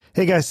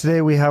Hey guys,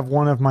 today we have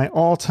one of my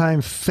all-time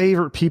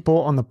favorite people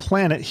on the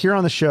planet here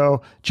on the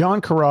show,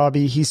 John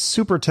Corabi. He's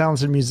super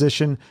talented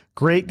musician,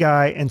 great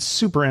guy, and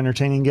super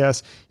entertaining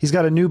guest. He's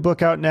got a new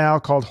book out now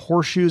called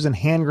Horseshoes and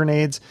Hand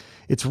Grenades.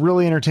 It's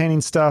really entertaining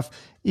stuff.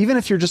 Even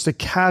if you're just a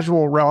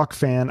casual rock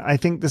fan, I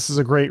think this is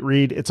a great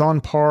read. It's on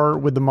par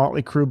with the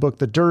Motley Crue book,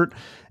 The Dirt.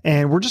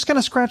 And we're just going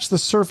to scratch the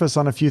surface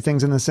on a few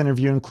things in this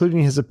interview, including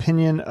his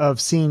opinion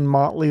of seeing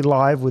Motley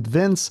live with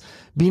Vince,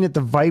 being at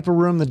the Viper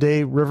Room the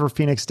day River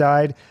Phoenix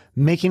died,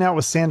 making out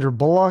with Sandra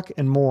Bullock,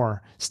 and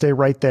more. Stay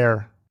right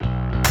there.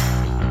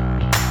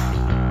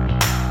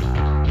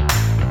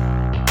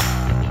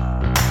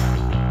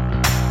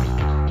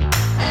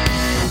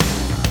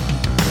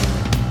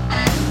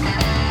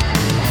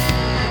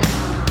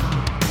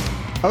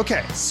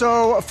 Okay,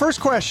 so first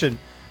question.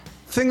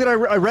 Thing that I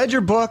read your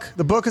book.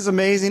 The book is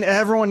amazing.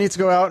 Everyone needs to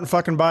go out and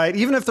fucking buy it.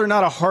 Even if they're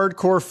not a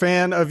hardcore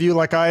fan of you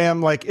like I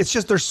am, like it's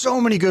just there's so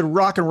many good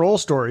rock and roll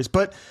stories.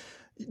 But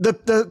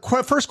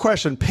first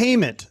question,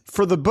 payment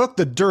for the book,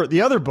 The Dirt,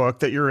 the other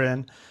book that you're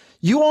in,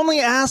 you only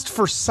asked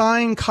for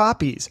signed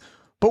copies.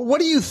 But what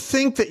do you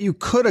think that you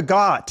could have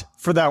got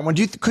for that one?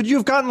 Could you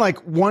have gotten like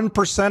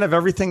 1% of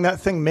everything that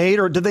thing made,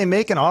 or did they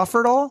make an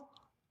offer at all?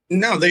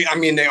 No, they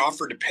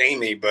offered to pay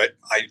me, but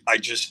I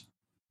just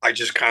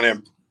kind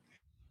of,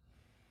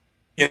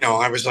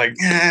 I was like,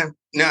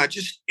 no,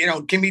 just,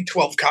 give me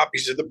 12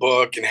 copies of the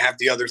book and have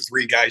the other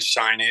three guys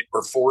sign it,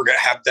 or four,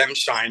 have them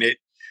sign it.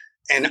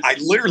 And I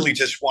literally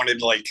just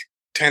wanted like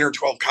 10 or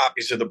 12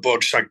 copies of the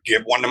book. So I could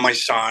give one to my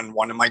son,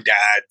 one to my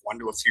dad, one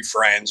to a few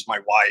friends, my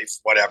wife,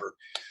 whatever.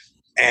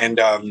 And,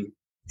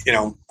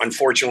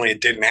 unfortunately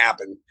it didn't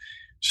happen.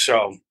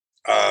 So,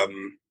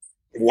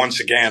 once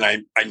again,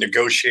 I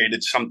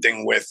negotiated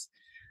something with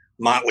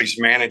Motley's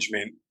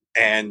management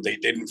and they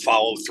didn't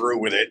follow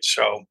through with it.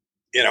 So,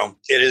 it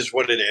is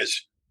what it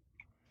is.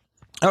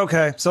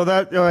 Okay. So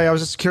I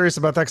was just curious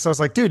about that. Cause I was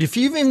like, dude, if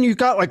you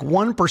got like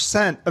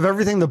 1% of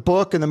everything, the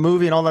book and the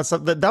movie and all that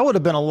stuff, that would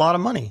have been a lot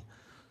of money.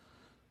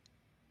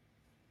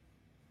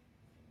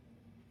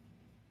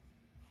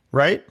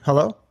 Right?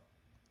 Hello?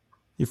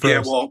 You froze.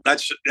 Yeah. Well,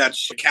 that's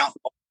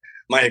accountant.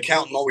 My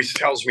accountant always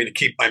tells me to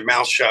keep my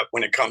mouth shut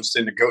when it comes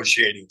to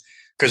negotiating,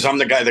 because I'm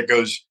the guy that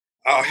goes,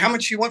 how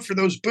much you want for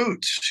those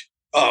boots?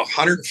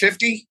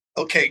 150.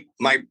 Okay.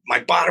 My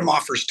bottom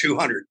offer is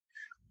 200.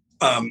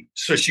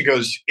 So she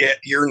goes, yeah,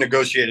 your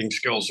negotiating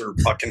skills are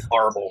fucking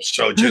horrible.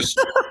 So just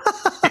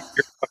keep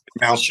your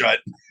fucking mouth shut.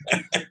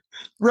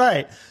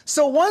 Right.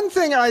 So one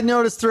thing I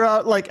noticed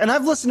throughout, and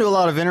I've listened to a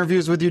lot of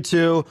interviews with you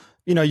too.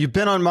 You've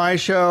been on my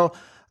show.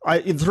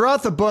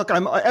 Throughout the book,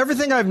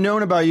 everything I've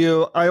known about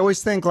you, I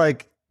always think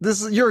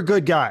you're a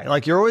good guy.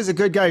 Like you're always a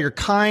good guy. You're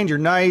kind, you're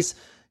nice.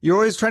 You're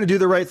always trying to do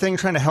the right thing,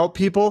 trying to help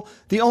people.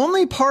 The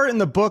only part in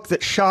the book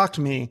that shocked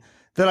me,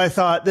 that I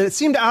thought that it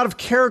seemed out of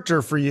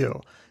character for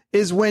you,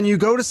 is when you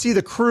go to see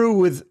the Crew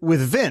with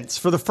Vince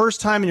for the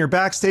first time and you're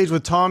backstage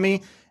with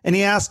Tommy and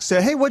he asks,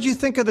 hey, what'd you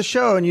think of the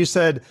show? And you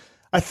said,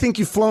 I think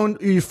you phoned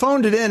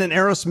it in and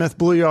Aerosmith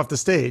blew you off the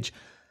stage.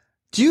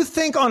 Do you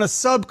think on a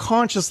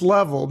subconscious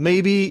level,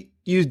 maybe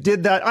you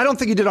did that? I don't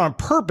think you did it on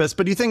purpose,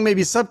 but do you think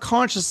maybe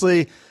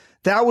subconsciously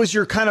that was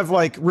your kind of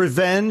like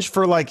revenge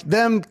for like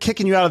them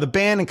kicking you out of the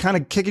band and kind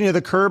of kicking you to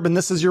the curb? And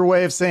this is your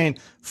way of saying,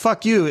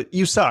 fuck you,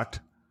 you sucked.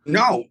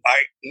 No,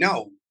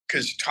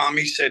 because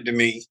Tommy said to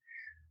me,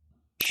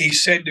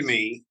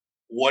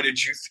 what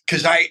did you,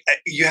 because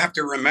you have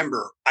to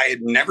remember, I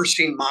had never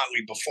seen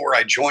Motley before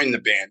I joined the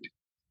band.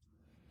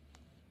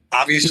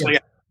 Obviously, yeah.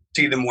 I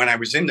see them when I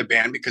was in the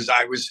band because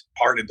I was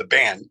part of the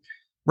band.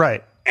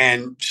 Right.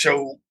 And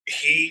so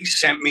he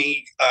sent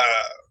me,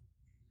 I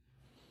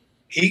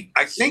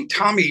think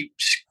Tommy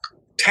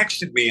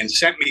texted me and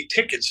sent me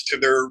tickets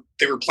to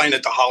they were playing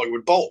at the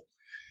Hollywood Bowl.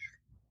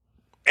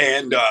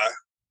 And,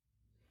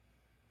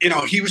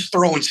 he was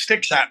throwing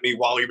sticks at me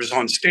while he was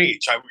on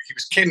stage. He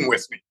was kidding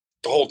with me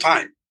the whole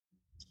time.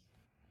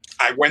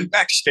 I went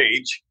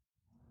backstage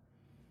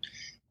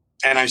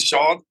and I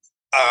saw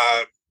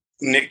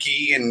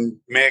Nikki and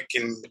Mick,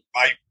 and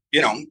I,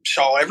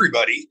 saw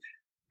everybody.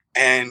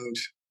 And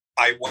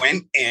I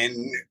went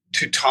in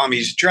to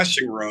Tommy's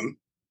dressing room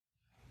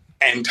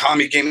and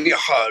Tommy gave me a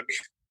hug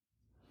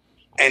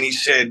and he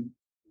said,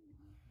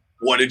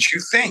 what did you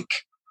think?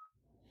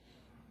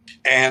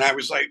 And I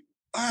was like,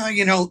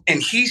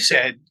 and he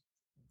said,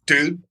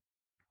 dude,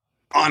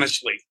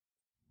 honestly,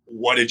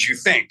 what did you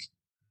think?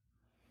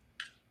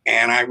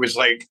 And I was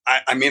like,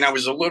 I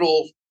was a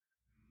little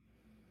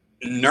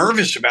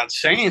nervous about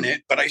saying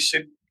it, but I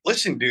said,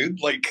 listen,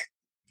 dude,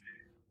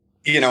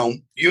 you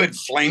had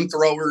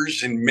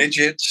flamethrowers and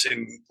midgets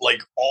and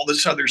like all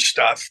this other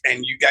stuff,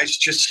 and you guys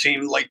just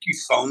seemed like you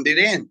phoned it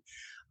in.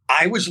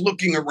 I was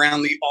looking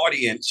around the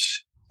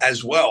audience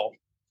as well,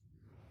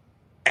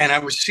 and I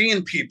was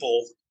seeing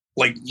people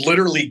like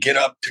literally get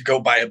up to go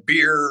buy a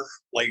beer.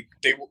 Like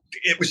it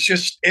was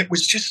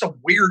just a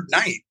weird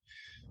night.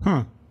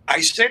 Huh.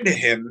 I said to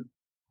him,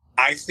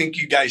 I think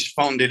you guys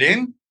phoned it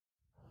in,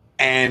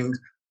 and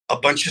a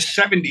bunch of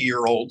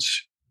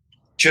 70-year-olds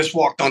just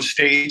walked on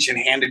stage and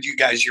handed you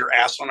guys your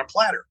ass on a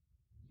platter.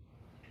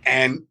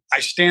 And I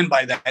stand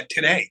by that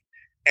today.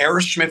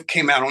 Aerosmith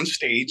came out on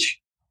stage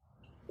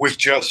with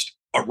just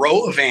a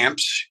row of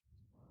amps.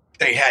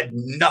 They had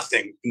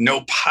nothing,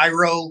 no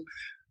pyro.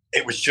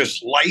 It was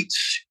just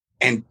lights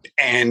and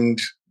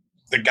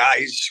the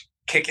guys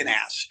kicking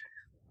ass.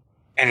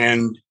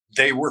 And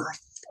they were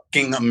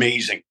fucking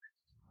amazing.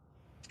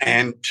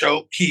 And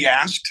so he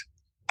asked,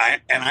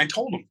 and I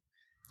told him.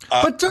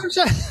 But don't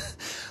you,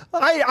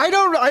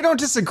 I don't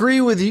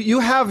disagree with you. You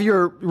have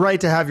your right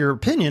to have your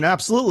opinion,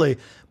 absolutely.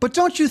 But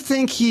don't you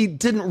think he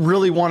didn't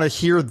really want to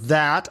hear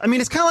that? I mean,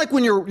 it's kind of like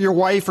when your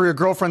wife or your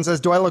girlfriend says,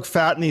 "Do I look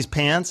fat in these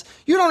pants?"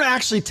 You don't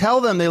actually tell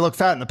them they look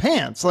fat in the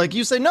pants. Like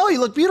you say, "No, you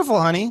look beautiful,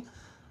 honey."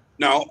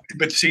 No,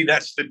 but see,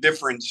 that's the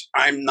difference.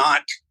 I'm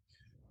not.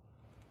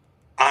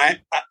 I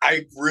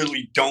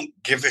really don't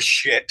give a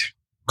shit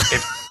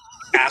if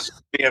you ask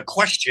me a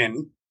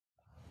question.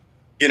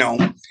 You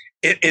know,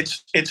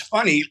 it's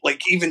funny.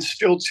 Like even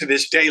still to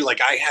this day, like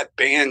I have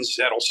bands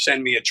that'll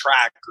send me a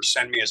track or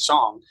send me a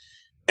song,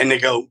 and they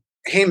go,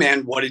 "Hey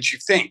man, what did you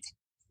think?"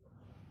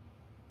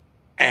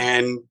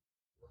 And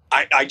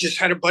I just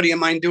had a buddy of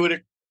mine do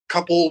it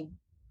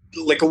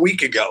a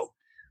week ago.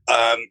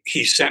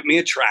 He sent me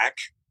a track,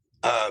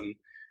 and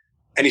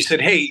he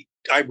said, "Hey,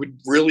 I would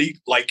really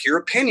like your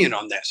opinion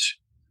on this."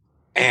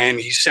 And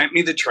he sent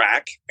me the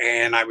track,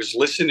 and I was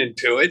listening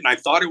to it, and I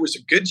thought it was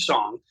a good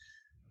song.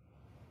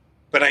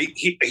 But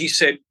he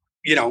said,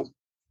 you know,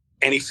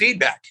 any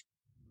feedback?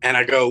 And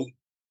I go,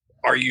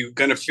 "Are you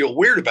going to feel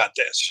weird about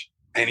this?"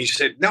 And he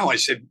said, "No." I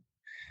said,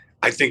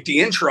 "I think the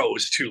intro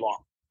is too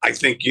long. I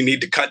think you need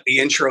to cut the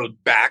intro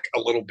back a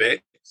little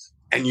bit,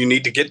 and you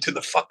need to get to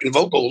the fucking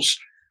vocals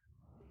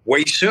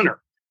way sooner."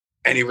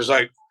 And he was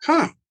like,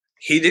 "Huh."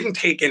 He didn't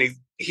take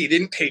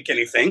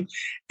anything.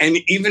 And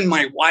even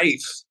my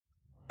wife,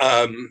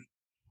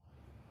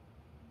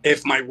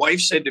 if my wife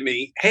said to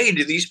me, "Hey,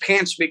 do these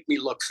pants make me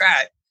look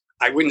fat?"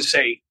 I wouldn't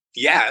say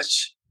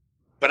yes,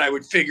 but I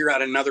would figure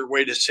out another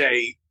way to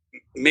say,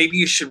 maybe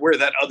you should wear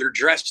that other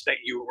dress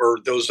or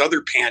those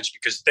other pants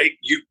because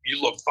you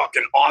look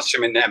fucking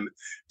awesome in them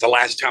the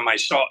last time I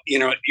saw,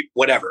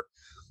 whatever.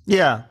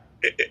 Yeah.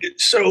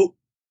 So,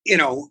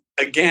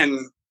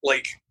 again,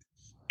 like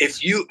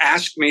if you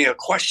ask me a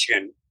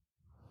question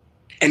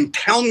and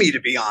tell me to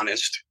be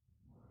honest,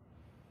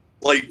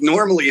 like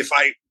normally if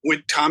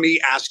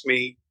Tommy asked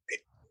me,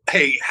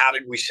 "Hey, how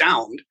did we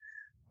sound?"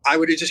 I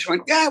would have just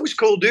went, "Yeah, it was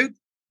cool, dude."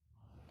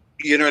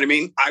 You know what I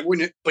mean? I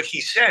wouldn't, but he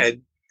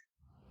said,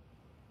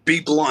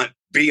 "Be blunt,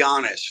 be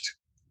honest."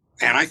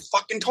 And I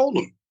fucking told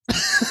him.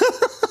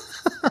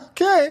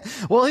 Okay.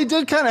 Well, he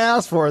did kind of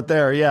ask for it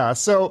there. Yeah.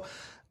 So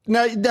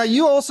now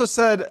you also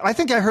said, I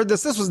think I heard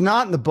this was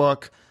not in the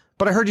book,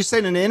 but I heard you say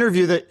in an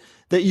interview that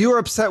you were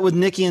upset with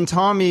Nikki and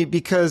Tommy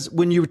because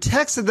when you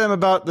texted them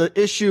about the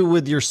issue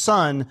with your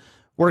son,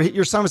 where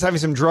your son was having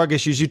some drug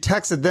issues, you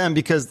texted them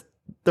because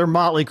they're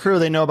Motley Crue.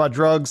 They know about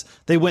drugs.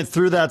 They went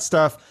through that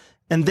stuff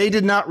and they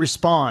did not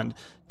respond.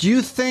 Do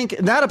you think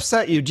that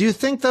upset you? Do you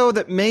think though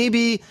that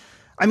maybe,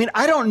 I mean,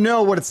 I don't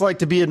know what it's like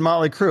to be in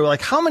Motley Crue.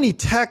 Like how many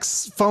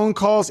texts, phone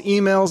calls,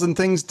 emails and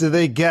things do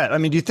they get? I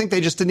mean, do you think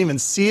they just didn't even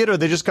see it or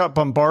they just got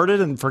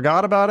bombarded and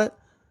forgot about it?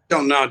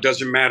 Don't know. It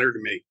doesn't matter to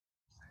me.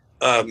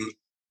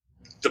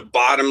 The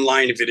bottom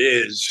line of it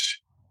is,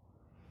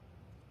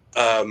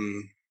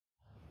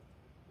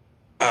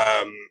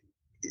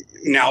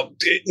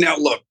 now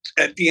look,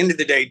 at the end of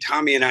the day,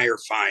 Tommy and I are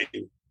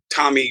fine.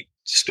 Tommy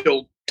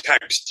still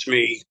texts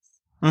me.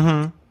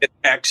 Mm-hmm.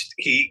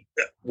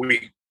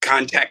 We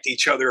contact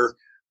each other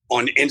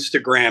on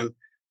Instagram,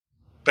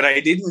 but I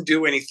didn't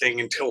do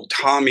anything until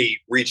Tommy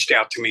reached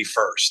out to me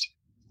first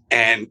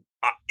and,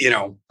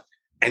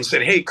 and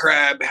said, "Hey,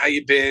 Crab, how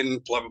you been?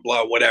 Blah, blah,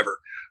 blah, whatever."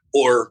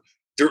 Or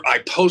I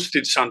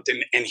posted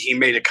something and he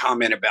made a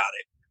comment about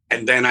it.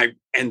 And then I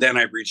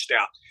reached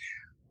out.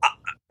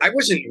 I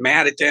wasn't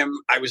mad at them.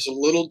 I was a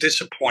little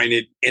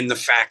disappointed in the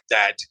fact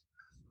that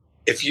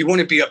if you want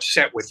to be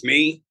upset with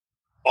me,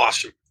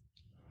 awesome.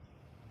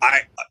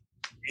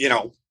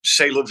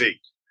 Say la vie.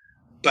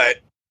 But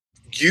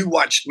you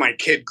watched my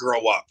kid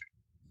grow up.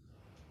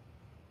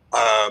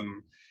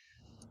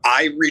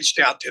 I reached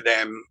out to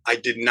them. I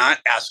did not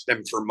ask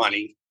them for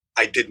money.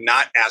 I did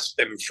not ask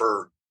them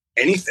for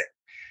anything.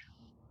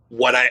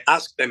 What I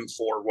asked them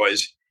for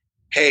was,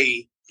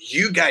 "Hey,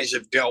 you guys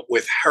have dealt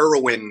with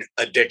heroin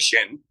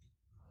addiction.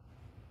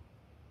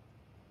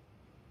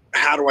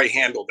 How do I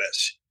handle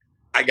this?"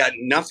 I got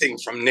nothing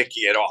from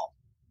Nikki at all.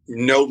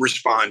 No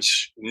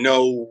response,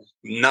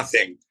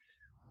 nothing.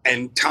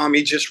 And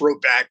Tommy just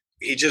wrote back.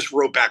 He just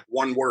wrote back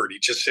one word. He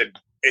just said,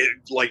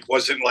 it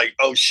wasn't like,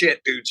 "Oh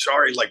shit, dude,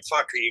 sorry. Like,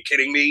 fuck, are you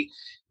kidding me?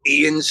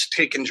 Ian's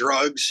taking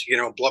drugs,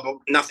 blah, blah,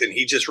 nothing."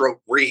 He just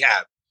wrote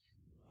rehab.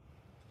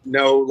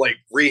 No, like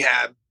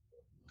rehab,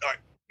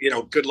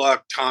 good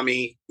luck,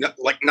 Tommy. No,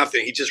 like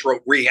nothing. He just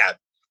wrote rehab,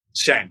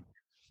 send.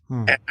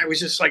 And I was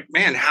just like,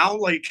 man, how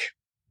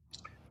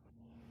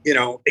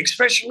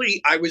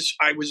especially I was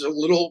a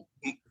little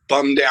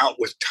bummed out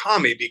with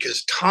Tommy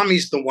because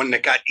Tommy's the one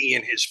that got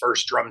Ian his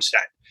first drum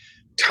set.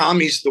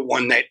 Tommy's the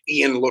one that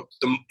Ian looked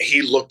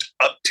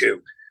up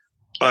to.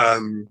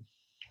 And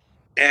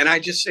I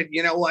just said,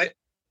 you know what?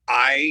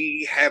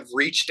 I have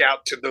reached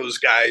out to those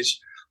guys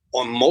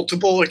on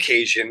multiple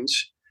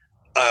occasions.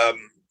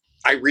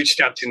 I reached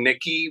out to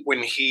Nicky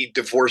when he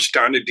divorced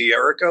Donna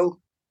D'Errico.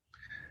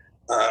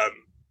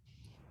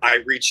 I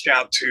reached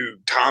out to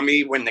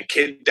Tommy when the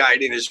kid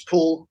died in his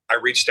pool. I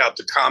reached out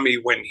to Tommy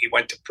when he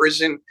went to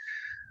prison.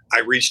 I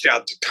reached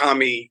out to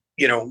Tommy,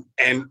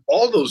 and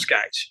all those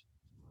guys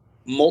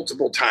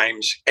multiple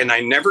times, and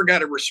I never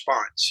got a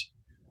response.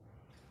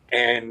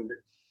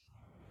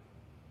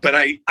 But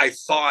I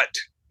thought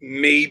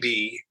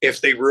maybe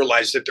if they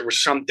realized that there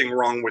was something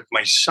wrong with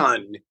my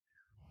son,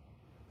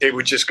 they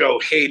would just go,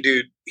 hey,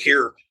 dude,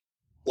 here,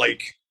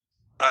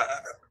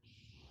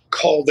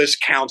 call this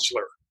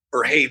counselor.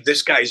 Or, hey,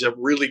 this guy's a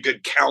really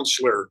good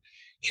counselor.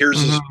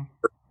 Here's his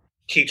number.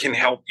 He can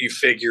help you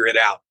figure it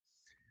out.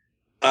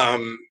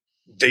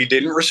 They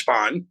didn't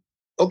respond.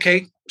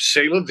 Okay,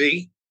 c'est la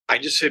vie. I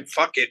just said,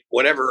 fuck it,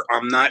 whatever.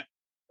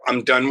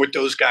 I'm done with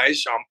those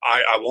guys.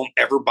 I won't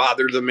ever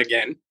bother them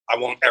again. I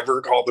won't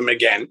ever call them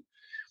again.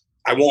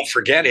 I won't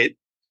forget it.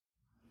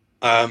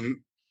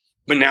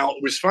 But now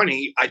it was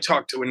funny. I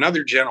talked to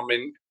another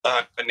gentleman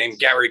named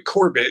Gary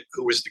Corbett,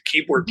 who was the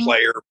keyboard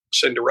player for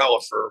Cinderella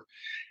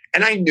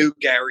and I knew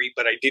Gary,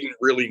 but I didn't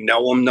really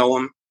know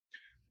him.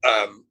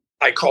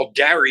 I called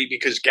Gary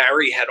because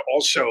Gary had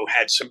also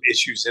had some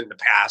issues in the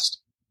past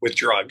with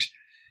drugs.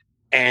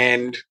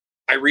 And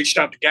I reached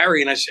out to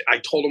Gary and I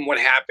told him what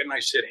happened.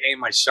 I said, hey,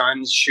 my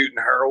son's shooting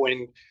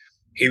heroin.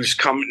 He was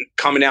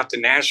coming out to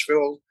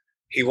Nashville.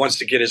 He wants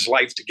to get his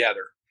life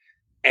together.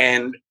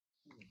 And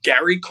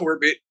Gary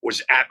Corbett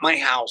was at my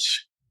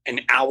house an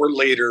hour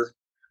later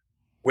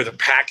with a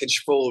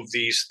package full of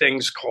these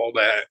things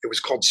it was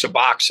called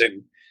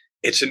Suboxone.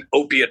 It's an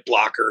opiate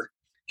blocker.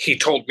 He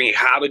told me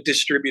how to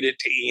distribute it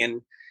to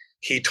Ian.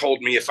 He told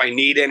me if I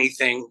need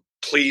anything,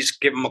 please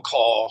give him a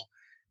call.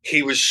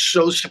 He was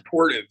so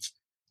supportive.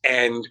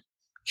 And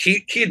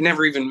he had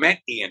never even met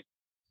Ian.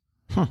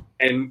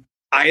 And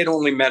I had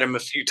only met him a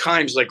few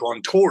times, like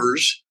on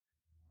tours.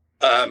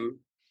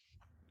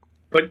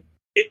 But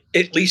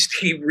at least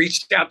he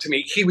reached out to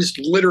me. He was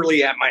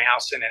literally at my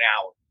house in an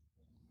hour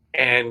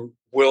and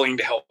willing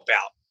to help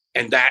out.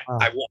 And that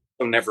I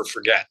will never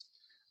forget.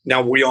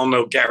 Now, we all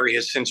know Gary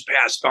has since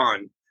passed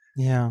on.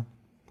 Yeah.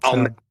 I'll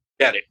never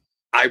forget it.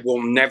 I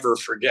will never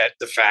forget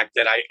the fact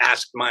that I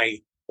asked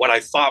what I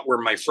thought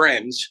were my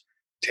friends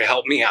to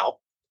help me out.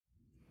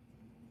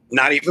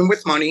 Not even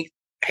with money.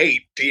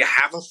 Hey, do you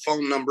have a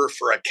phone number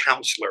for a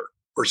counselor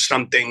or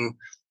something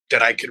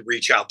that I could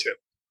reach out to?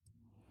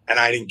 And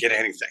I didn't get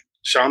anything.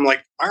 So I'm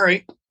like, all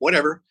right,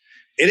 whatever.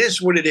 It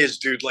is what it is,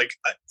 dude.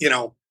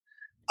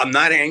 I'm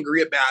not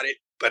angry about it,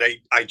 but I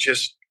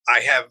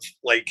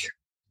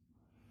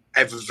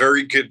have a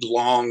very good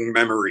long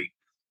memory.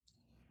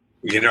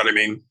 You know what I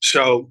mean?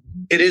 So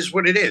it is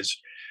what it is.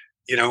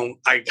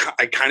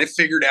 I kind of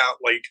figured out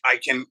I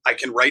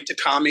can write to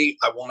Tommy.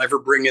 I won't ever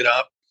bring it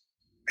up.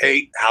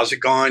 Hey, how's it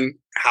going?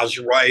 How's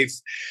your wife?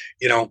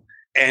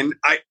 And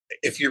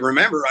if you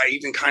remember, I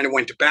even kind of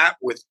went to bat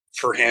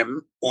for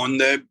him on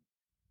the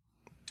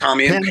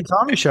Tommy and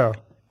Tommy show.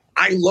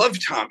 I love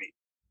Tommy.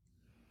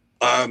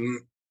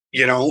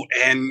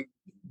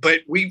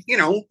 But we,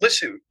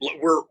 listen,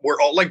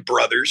 we're all like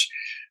brothers.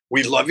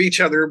 We love each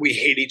other. We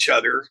hate each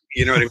other.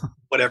 You know what I mean?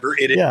 Whatever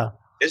it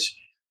is.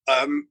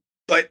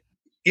 But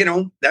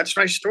that's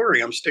my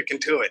story. I'm sticking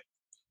to it.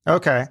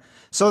 Okay.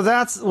 So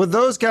that's with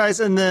those guys.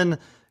 And then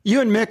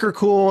you and Mick are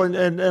cool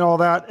and all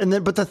that.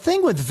 But the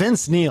thing with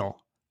Vince Neil,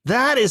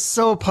 that is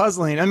so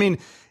puzzling. I mean,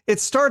 it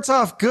starts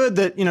off good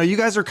that, you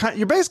guys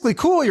you're basically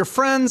cool. You're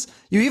friends.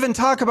 You even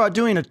talk about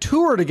doing a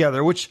tour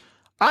together, which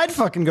I'd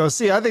fucking go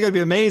see. I think it'd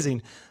be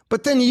amazing.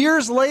 But then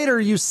years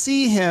later, you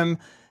see him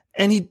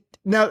and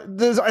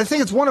I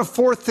think it's one of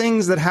four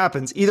things that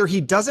happens. Either he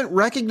doesn't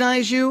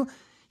recognize you,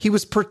 he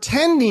was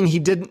pretending he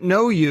didn't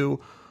know you,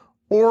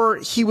 or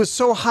he was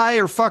so high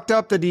or fucked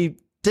up that he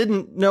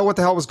didn't know what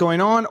the hell was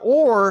going on.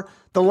 Or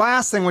the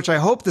last thing, which I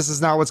hope this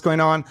is not what's going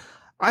on.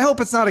 I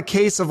hope it's not a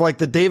case of like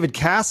the David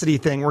Cassidy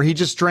thing where he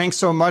just drank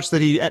so much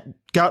that he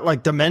got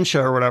like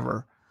dementia or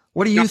whatever.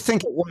 What do you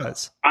think it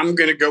was? I'm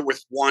going to go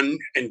with 1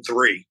 and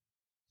 3.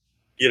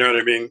 You know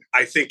what I mean?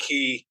 I think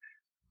it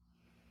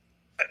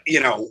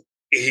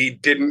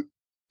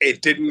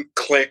didn't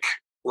click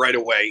right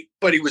away,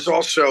 but he was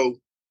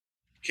also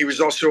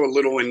a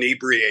little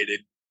inebriated.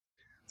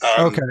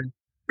 Okay.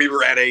 We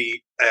were at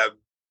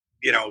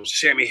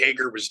Sammy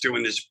Hagar was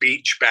doing this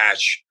beach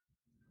bash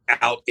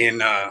out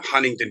in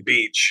Huntington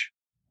Beach.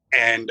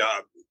 And,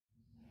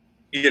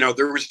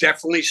 there was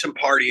definitely some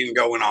partying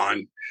going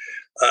on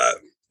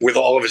with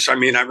all of us. I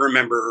mean, I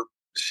remember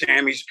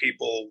Sammy's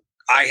people.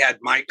 I had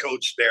my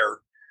coach there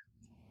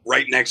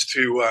right next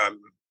to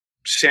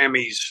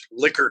Sammy's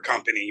liquor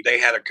company. They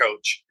had a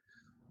coach.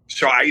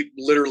 So I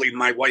literally,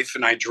 my wife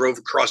and I drove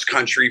across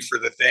country for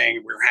the thing.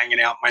 We were hanging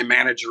out. My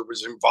manager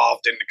was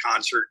involved in the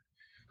concert.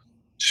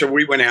 So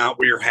we went out,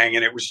 we were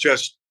hanging. It was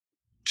just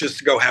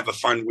to go have a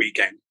fun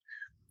weekend.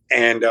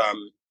 And,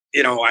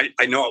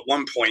 I know at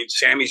one point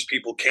Sammy's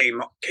people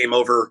came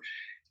over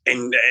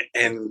and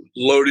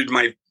loaded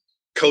my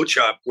coach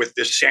up with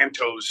this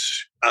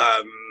Santos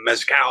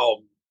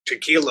mezcal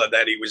tequila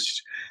that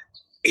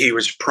he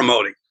was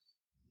promoting.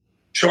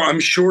 So I'm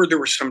sure there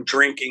was some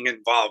drinking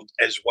involved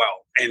as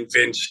well. And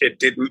Vince,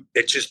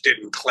 it just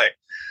didn't click.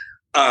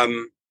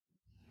 I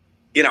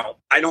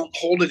don't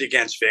hold it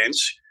against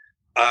Vince.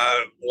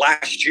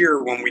 Last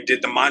year when we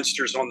did the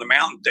Monsters on the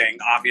Mountain thing,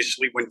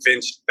 obviously when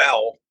Vince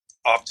fell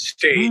off the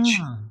stage,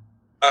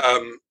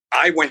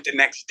 I went the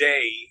next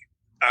day.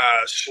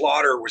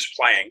 Slaughter was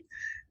playing,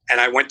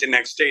 and I went the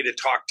next day to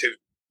talk to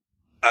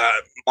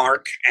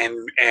Mark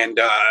and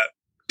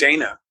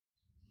Dana,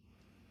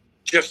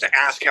 just to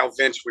ask how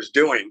Vince was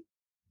doing.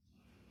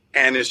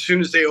 And as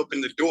soon as they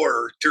opened the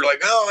door, they're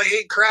like, "Oh,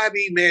 hey,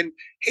 Krabby, man.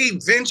 Hey,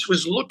 Vince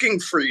was looking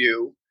for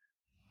you.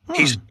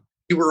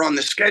 You were on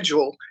the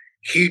schedule.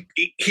 He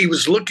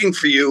was looking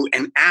for you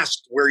and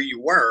asked where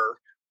you were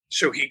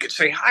so he could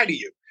say hi to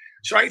you."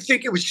 So I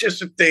think it was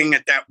just a thing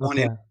at that one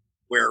end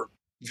where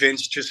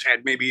Vince just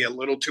had maybe a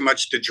little too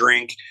much to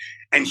drink,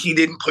 and he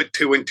didn't put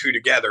two and two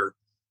together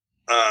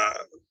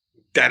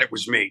that it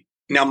was me.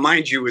 Now,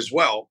 mind you, as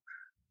well,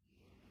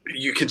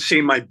 you can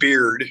see my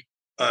beard.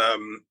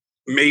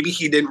 Maybe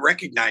he didn't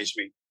recognize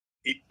me.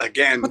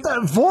 Again, but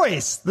that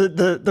voice,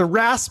 the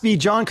raspy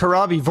John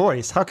Corabi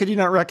voice, how could you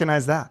not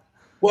recognize that?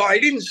 Well, I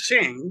didn't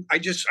sing. I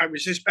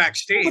was just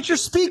backstage. But your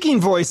speaking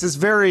voice is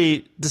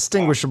very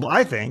distinguishable,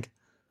 I think.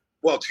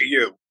 Well, to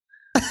you.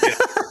 Yeah.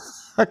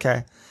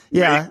 Okay.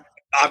 Yeah.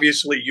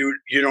 Obviously,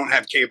 you don't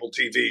have cable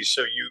TV,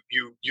 so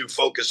you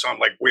focus on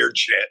like weird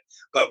shit.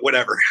 But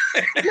whatever.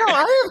 No,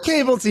 I have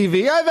cable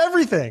TV. I have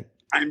everything.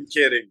 I'm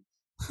kidding.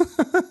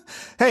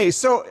 Hey,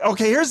 so,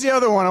 okay, here's the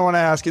other one I want to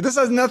ask you. This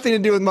has nothing to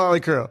do with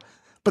Motley Crue,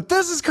 but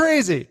this is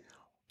crazy.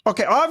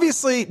 Okay,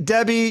 obviously,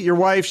 Debbie, your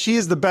wife, she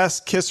is the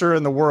best kisser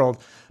in the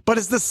world, but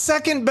is the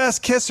second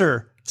best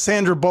kisser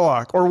Sandra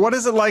Bullock? Or what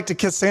is it like to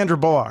kiss Sandra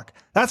Bullock?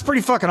 That's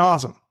pretty fucking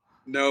awesome.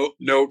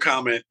 No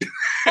comment.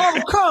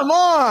 Oh, come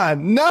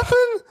on.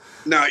 Nothing?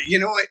 No, you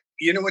know what?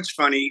 You know what's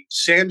funny?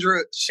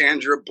 Sandra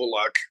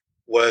Bullock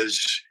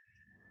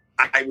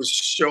I was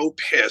so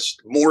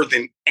pissed more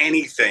than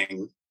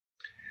anything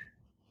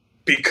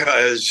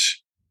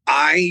because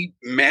I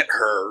met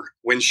her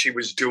when she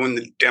was doing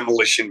the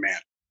Demolition Man.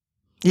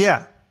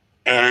 Yeah.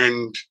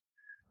 And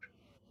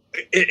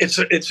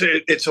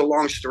it's a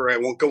long story. I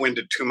won't go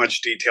into too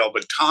much detail,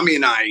 but Tommy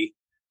and I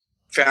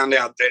found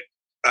out that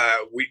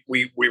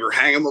we were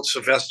hanging with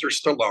Sylvester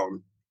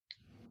Stallone,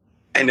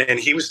 and then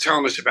he was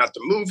telling us about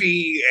the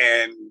movie,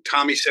 and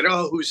Tommy said,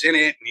 "Oh, who's in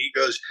it?" And he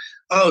goes,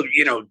 "Oh,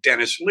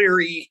 Dennis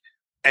Leary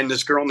and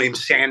this girl named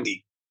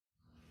Sandy."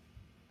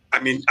 I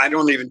mean, I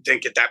don't even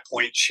think at that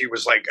point she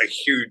was like a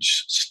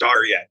huge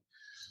star yet.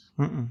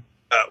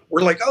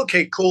 We're like,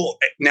 okay, cool.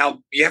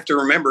 Now you have to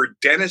remember,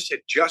 Dennis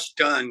had just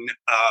done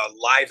a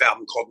live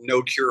album called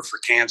No Cure for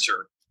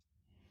Cancer,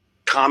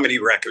 comedy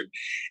record,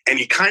 and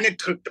he kind of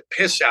took the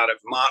piss out of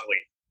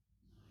Motley.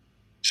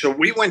 So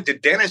we went to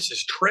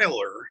Dennis's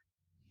trailer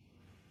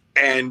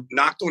and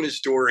knocked on his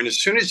door, and as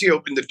soon as he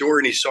opened the door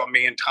and he saw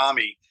me and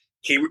Tommy,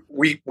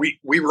 we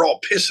were all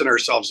pissing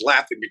ourselves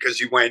laughing because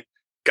he went,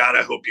 "God,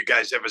 I hope you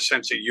guys have a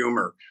sense of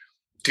humor."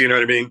 Do you know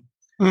what I mean?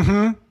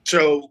 Mm-hmm.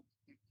 So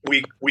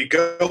we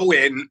go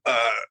in,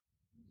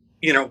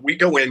 we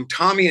go in.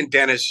 Tommy and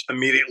Dennis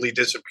immediately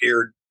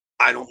disappeared.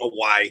 I don't know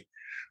why.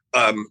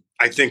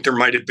 I think there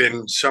might have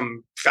been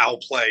some foul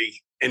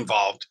play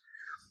involved.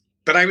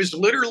 But I was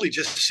literally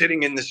just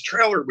sitting in this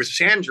trailer with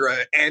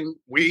Sandra, and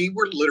we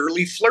were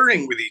literally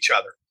flirting with each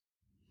other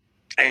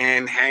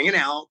and hanging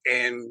out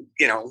and,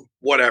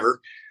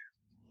 whatever.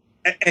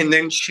 And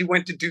then she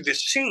went to do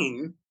this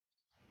scene,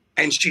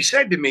 and she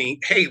said to me,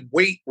 "Hey,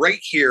 wait right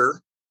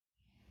here.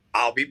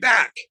 I'll be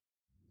back."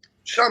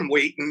 So I'm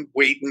waiting,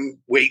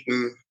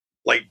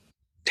 like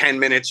 10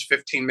 minutes,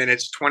 15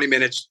 minutes, 20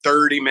 minutes,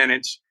 30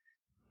 minutes.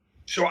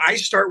 So I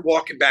start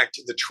walking back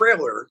to the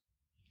trailer,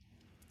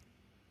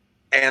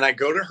 and I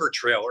go to her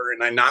trailer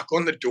and I knock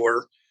on the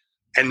door,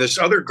 and this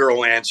other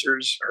girl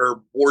answers,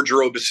 her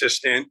wardrobe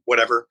assistant,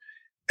 whatever.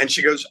 And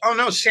she goes, "Oh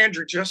no,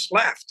 Sandra just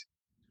left."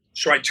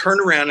 So I turn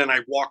around and I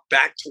walk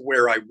back to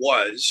where I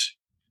was.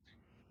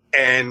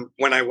 And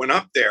when I went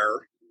up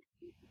there,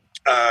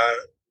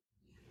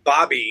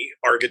 Bobby,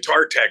 our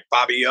guitar tech,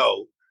 Bobby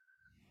O,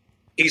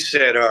 he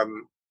said,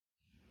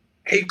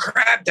 "Hey,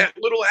 Crab, that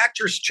little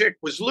actress chick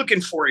was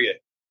looking for you."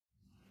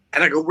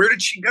 And I go, "Where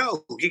did she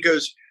go?" He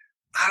goes,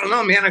 "I don't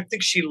know, man. I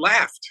think she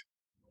left."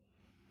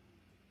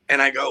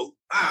 And I go,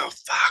 "Oh,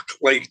 fuck."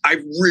 Like, I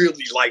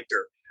really liked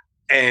her.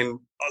 And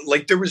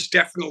there was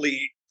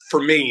definitely,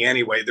 for me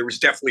anyway, there was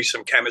definitely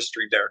some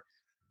chemistry there.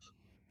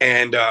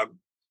 And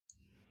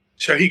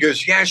so he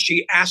goes, "Yeah,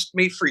 she asked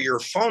me for your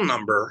phone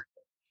number."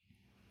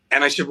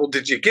 And I said, "Well,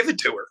 did you give it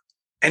to her?"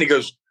 And he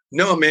goes,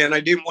 no, man, I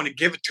didn't want to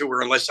give it to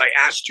her unless I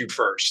asked you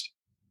first.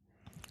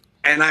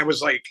 And I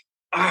was like,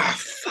 oh,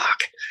 fuck.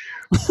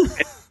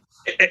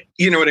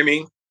 You know what I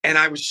mean? And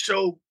I was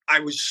so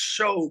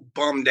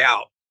bummed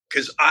out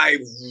because I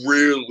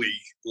really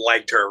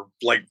liked her,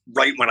 like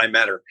right when I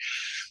met her.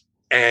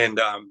 And,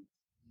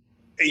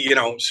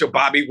 so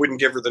Bobby wouldn't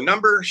give her the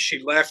number.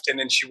 She left, and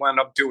then she wound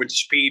up doing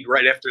Speed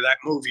right after that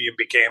movie and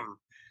became,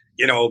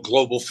 a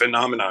global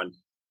phenomenon.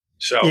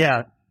 So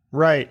yeah,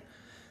 right.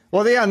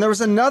 Well, yeah, and there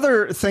was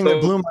another thing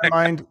that blew my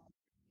mind.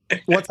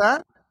 What's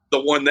that? The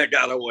one that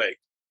got away.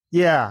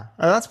 Yeah,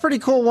 that's a pretty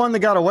cool one that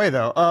got away,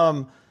 though.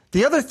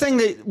 The other thing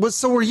that was,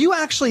 so were you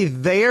actually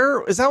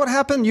there? Is that what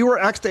happened? You were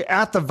actually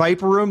at the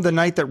Viper Room the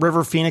night that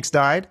River Phoenix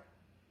died?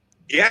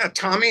 Yeah,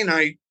 Tommy and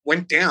I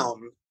went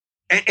down,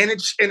 and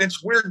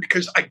it's weird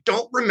because I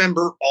don't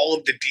remember all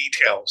of the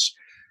details,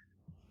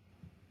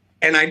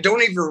 and I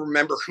don't even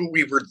remember who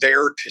we were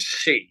there to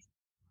see.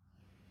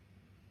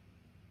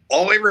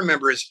 All I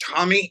remember is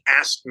Tommy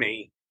asked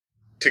me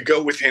to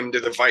go with him to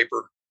the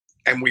Viper,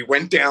 and we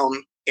went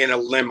down in a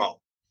limo.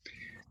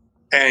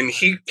 And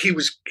he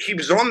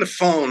was on the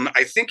phone.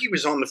 I think he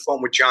was on the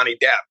phone with Johnny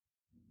Depp,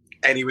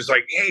 and he was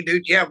like, "Hey,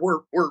 dude, yeah,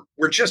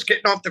 we're just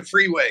getting off the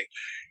freeway.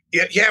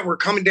 Yeah, we're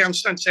coming down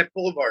Sunset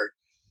Boulevard."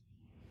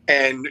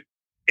 And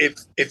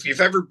if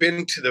you've ever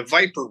been to the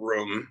Viper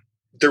Room,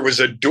 there was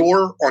a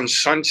door on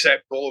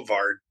Sunset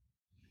Boulevard,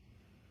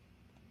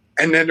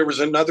 and then there was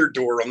another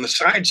door on the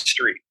side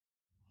street.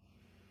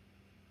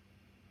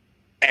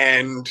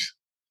 And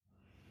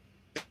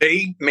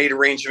they made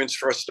arrangements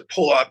for us to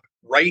pull up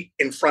right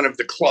in front of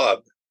the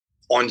club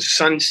on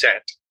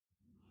Sunset.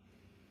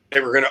 They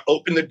were going to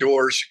open the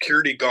door.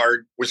 Security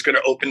guard was going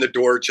to open the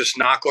door, just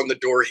knock on the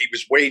door. He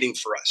was waiting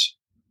for us.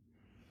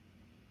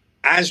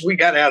 As we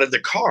got out of the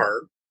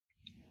car,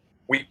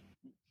 we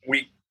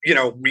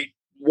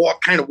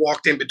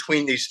walked in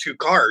between these two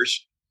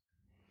cars,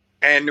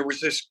 and there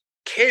was this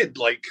kid,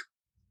 like,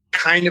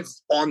 kind of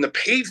on the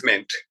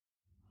pavement,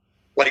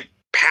 like,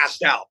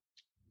 passed out.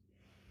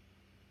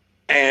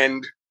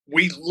 And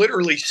we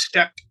literally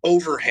stepped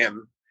over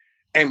him,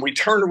 and we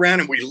turned around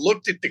and we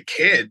looked at the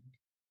kid,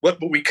 but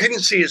we couldn't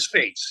see his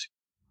face.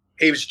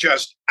 He was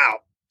just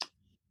out.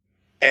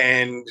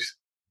 And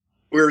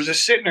we were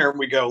just sitting there, and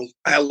we go,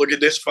 oh, look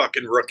at this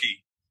fucking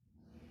rookie.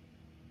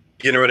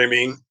 You know what I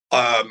mean?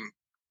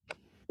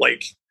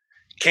 Like,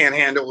 can't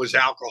handle his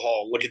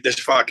alcohol. Look at this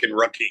fucking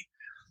rookie.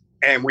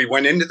 And we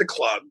went into the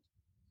club.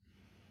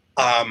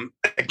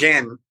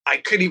 Again, I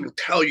couldn't even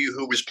tell you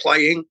who was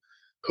playing,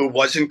 who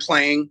wasn't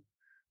playing.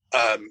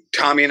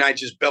 Tommy and I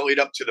just bellied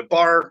up to the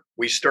bar.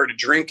 We started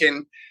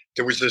drinking.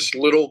 There was this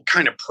little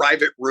kind of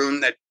private room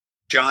that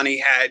Johnny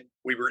had.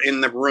 We were in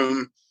the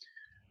room.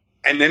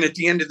 And then at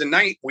the end of the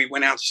night, we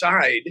went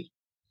outside.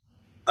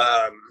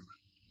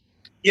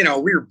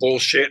 We were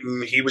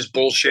bullshitting. He was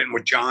bullshitting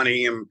with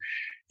Johnny. And,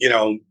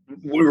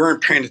 we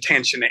weren't paying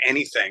attention to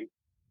anything.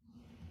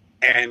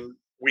 And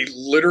we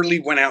literally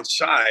went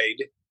outside,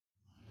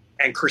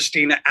 and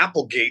Christina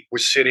Applegate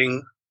was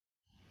sitting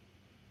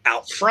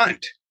out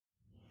front.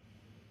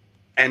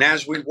 And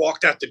as we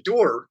walked out the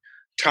door,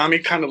 Tommy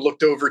kind of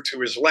looked over to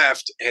his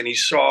left, and he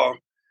saw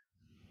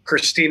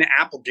Christina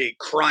Applegate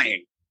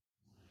crying.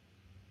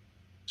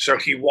 So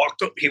he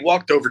walked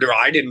over to her.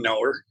 I didn't know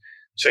her.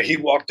 So he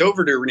walked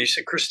over to her, and he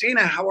said,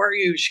 "Christina, how are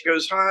you?" She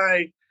goes,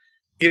 "Hi."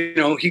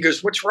 He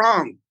goes, "What's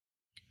wrong?"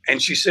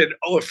 And she said,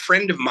 "Oh, a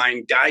friend of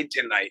mine died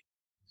tonight."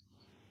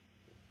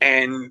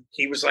 And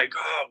he was like,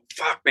 "Oh,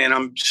 fuck, man,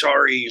 I'm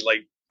sorry.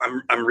 Like,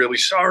 I'm really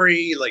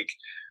sorry. Like,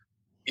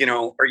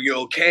 are you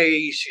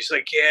okay?" She's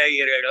like,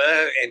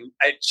 "Yeah." And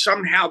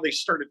somehow they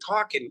started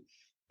talking,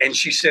 and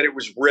she said it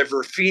was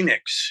River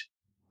Phoenix,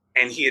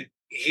 and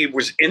he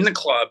was in the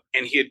club,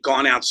 and he had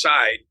gone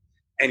outside,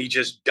 and he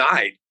just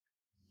died.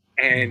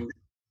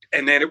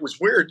 And then it was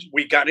weird.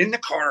 We got in the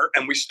car,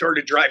 and we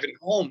started driving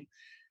home,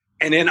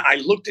 and then I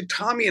looked at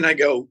Tommy, and I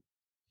go,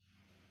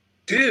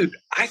 "Dude,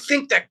 I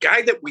think that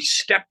guy that we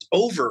stepped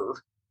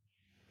over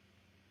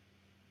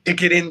to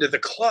get into the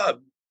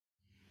club,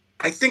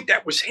 I think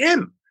that was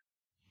him."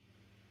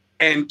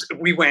 And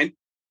we went,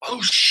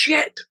 "Oh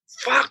shit,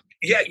 fuck,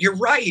 yeah, you're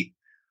right.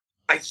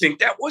 I think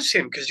that was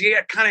him," because he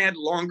kind of had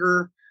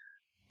longer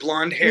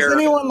blonde hair. Was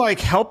anyone like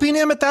helping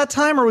him at that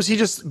time, or was he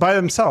just by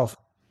himself?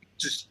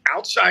 Just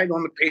outside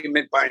on the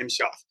pavement by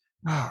himself.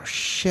 Oh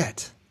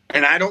shit.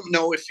 And I don't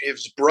know if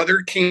his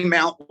brother came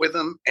out with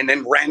him and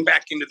then ran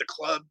back into the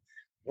club.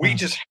 We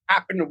just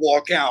happened to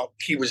walk out.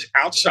 He was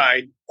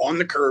outside on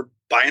the curb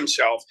by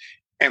himself,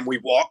 and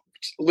we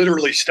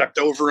literally stepped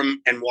over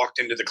him and walked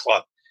into the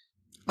club.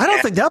 I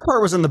don't think that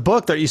part was in the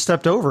book that you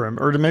stepped over him,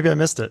 or maybe I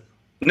missed it.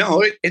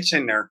 No, it's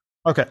in there.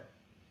 Okay.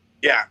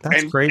 Yeah.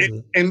 That's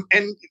crazy. And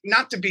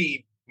not to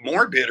be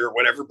morbid or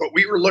whatever, but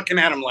we were looking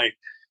at him like,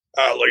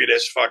 "Oh, look at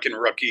this fucking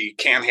rookie.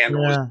 Can't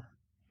handle this."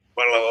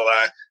 Blah, blah, blah,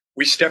 blah.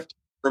 We stepped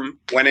from,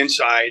 went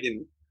inside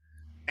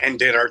and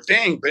did our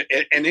thing.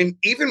 And then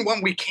even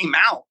when we came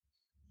out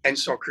and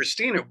saw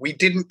Christina, we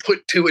didn't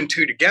put two and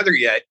two together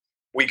yet.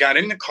 we got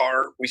in the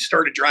car, we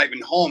started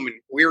driving home, and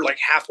we were like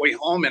halfway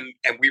home, and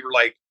we were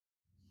like,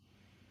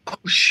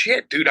 oh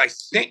shit, dude, I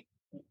think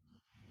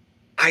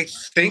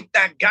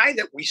that guy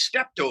that we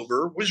stepped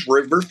over was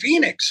River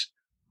Phoenix.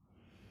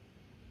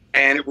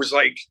 And it was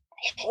like,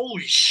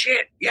 holy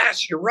shit,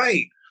 yes, you're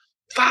right.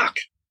 Fuck.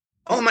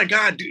 Oh my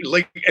God, dude.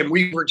 Like, and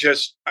we were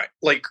just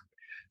like,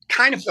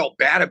 kind of felt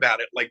bad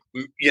about it. Like,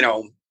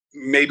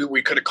 maybe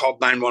we could have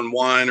called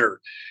 911, or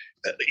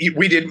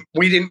we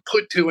didn't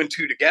put two and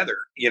two together.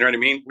 You know what I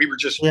mean? We were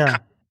just kind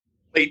of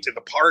late to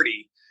the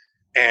party,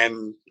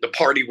 and the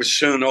party was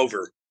soon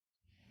over.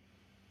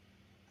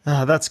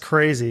 Oh, that's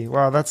crazy.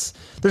 Wow.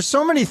 There's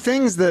so many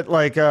things that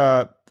like,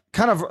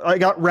 kind of, I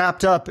got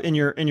wrapped up in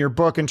your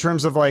book in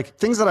terms of like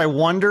things that I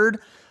wondered.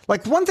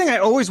 Like one thing I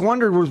always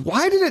wondered was,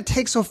 why did it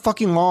take so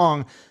fucking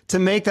long to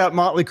make that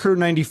Motley Crue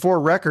 94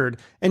 record?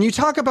 And you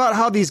talk about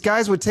how these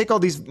guys would take all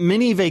these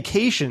mini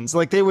vacations,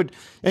 like they would,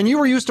 and you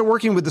were used to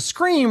working with the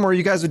Scream where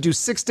you guys would do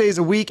 6 days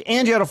a week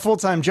and you had a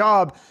full-time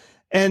job.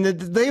 And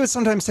they would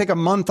sometimes take a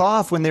month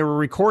off when they were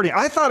recording.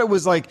 I thought it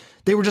was like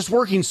they were just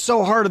working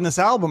so hard on this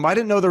album. I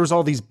didn't know there was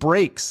all these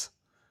breaks.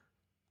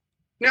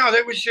 No,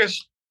 that was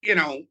just,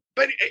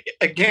 but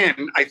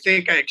again, I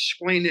think I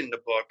explained in the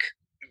book,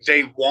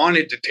 they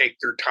wanted to take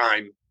their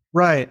time.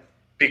 Right.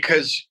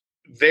 Because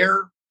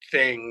their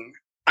thing,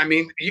 I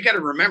mean, you got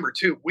to remember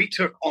too, we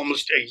took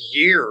almost a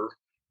year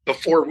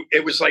before,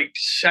 it was like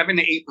 7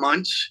 to 8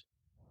 months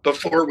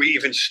before we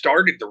even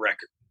started the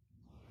record.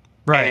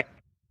 Right. And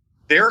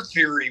their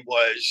theory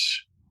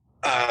was,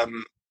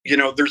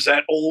 there's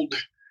that old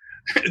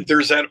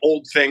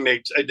thing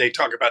they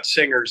talk about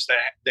singers that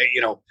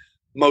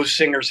most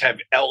singers have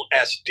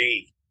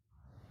LSD,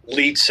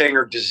 lead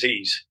singer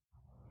disease,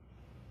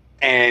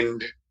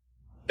 and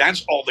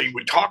that's all they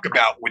would talk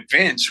about with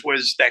Vince,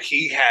 was that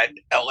he had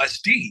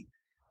LSD.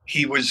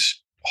 He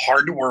was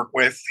hard to work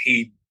with.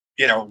 He,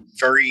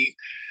 very,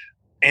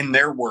 in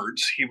their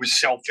words, he was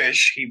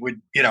selfish. He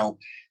would,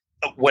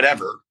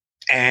 whatever.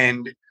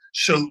 And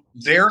so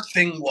their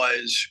thing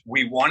was,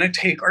 we want to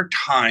take our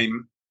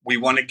time. We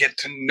want to get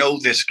to know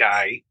this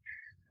guy.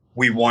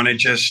 We want to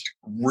just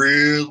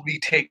really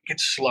take it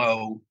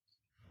slow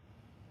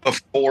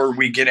before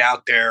we get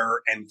out there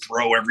and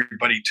throw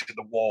everybody to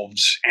the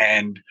wolves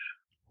and,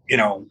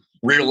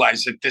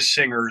 realize that this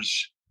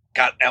singer's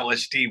got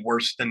LSD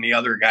worse than the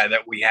other guy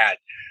that we had.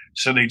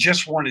 So they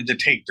just wanted to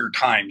take their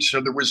time.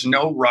 So there was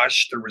no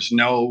rush. There was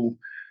no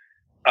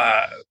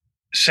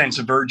sense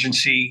of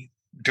urgency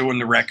doing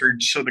the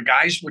record. So the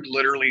guys would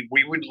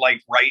we would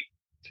like write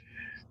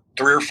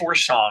 3 or 4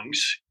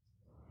 songs,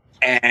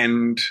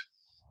 and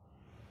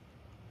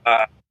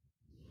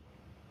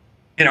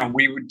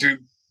we would do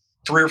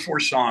 3 or 4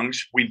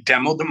 songs. We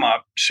demo them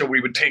up. So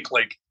we would take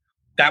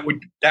that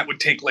would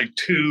take like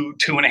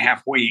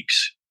 2.5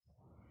 weeks.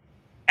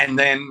 And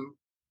then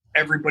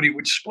everybody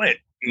would split.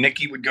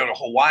 Nicky would go to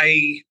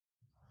Hawaii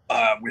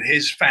with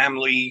his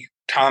family.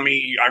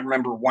 Tommy, I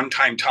remember one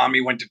time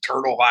Tommy went to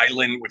Turtle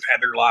Island with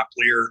Heather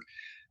Locklear.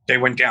 They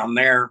went down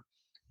there.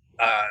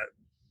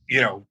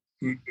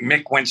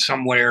 Mick went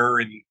somewhere,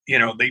 and,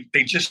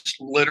 they just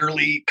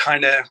literally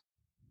kind of,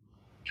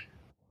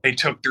 they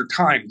took their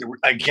time.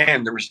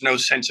 There was no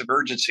sense of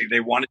urgency. They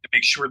wanted to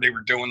make sure they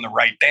were doing the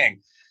right thing.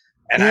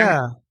 And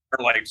I'm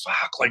like,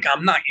 fuck, like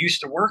I'm not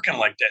used to working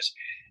like this,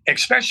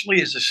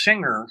 especially as a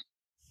singer.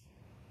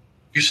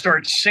 You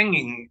start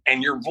singing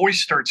and your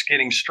voice starts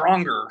getting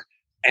stronger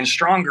and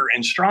stronger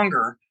and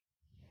stronger.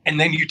 And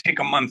then you take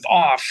a month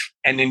off,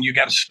 and then you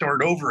got to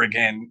start over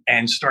again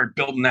and start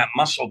building that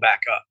muscle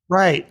back up.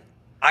 Right.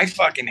 I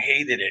fucking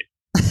hated it.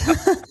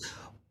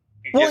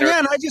 Well, yeah,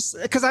 and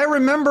because I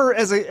remember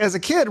as a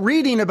kid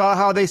reading about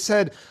how they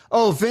said,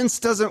 oh, Vince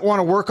doesn't want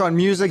to work on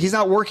music. He's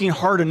not working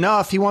hard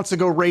enough. He wants to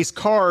go race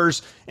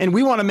cars, and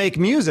we want to make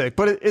music.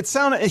 But it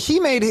sounded,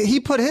 he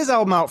put his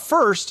album out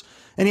first,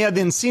 and he had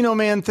the Encino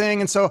Man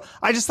thing. And so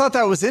I just thought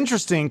that was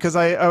interesting, because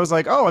I was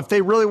like, oh, if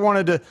they really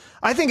wanted to,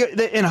 I think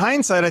in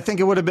hindsight, I think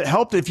it would have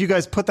helped if you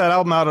guys put that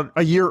album out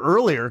a year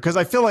earlier. Because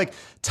I feel like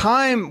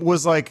time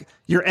was like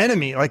your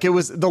enemy. Like, it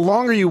was, the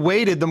longer you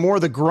waited, the more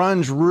the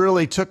grunge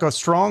really took a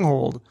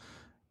stronghold.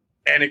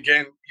 And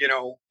again,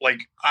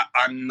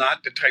 I'm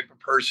not the type of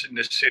person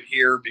to sit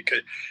here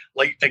because,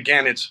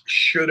 again, it's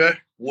shoulda,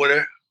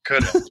 woulda,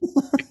 coulda.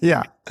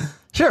 Yeah,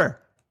 sure.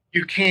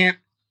 You can't,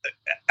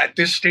 at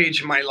this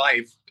stage of my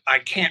life, I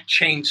can't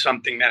change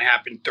something that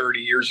happened 30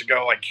 years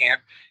ago. I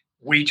can't.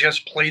 We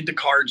just played the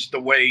cards the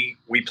way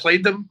we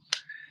played them.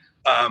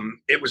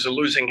 It was a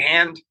losing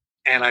hand,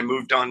 and I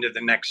moved on to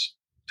the next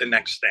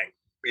thing.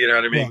 You know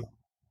what I mean?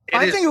 Yeah.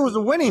 I think it was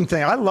a winning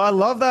thing. I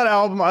love that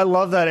album. I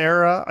love that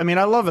era. I mean,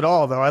 I love it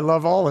all, though. I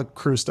love all the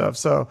Crue stuff.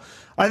 So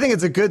I think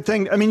it's a good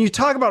thing. I mean, you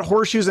talk about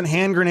horseshoes and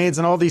hand grenades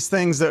and all these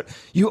things that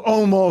you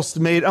almost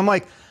made. I'm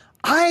like,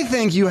 I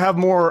think you have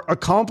more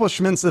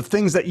accomplishments of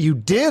things that you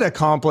did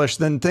accomplish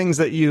than things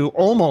that you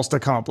almost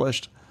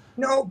accomplished.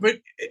 No,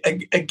 but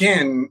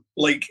again,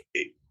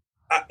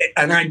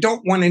 and I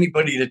don't want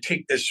anybody to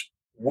take this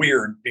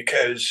weird,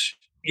 because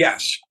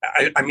yes.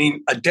 I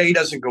mean, a day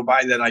doesn't go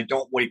by that I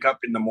don't wake up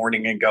in the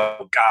morning and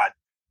go, God,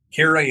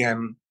 here I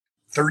am,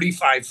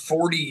 35,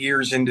 40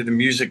 years into the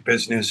music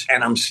business,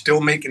 and I'm still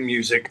making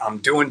music. I'm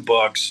doing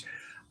books.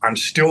 I'm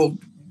still,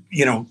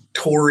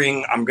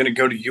 touring. I'm going to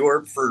go to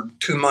Europe for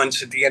 2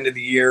 months at the end of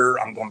the year.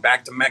 I'm going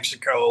back to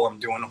Mexico. I'm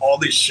doing all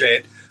this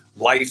shit.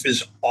 Life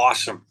is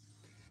awesome.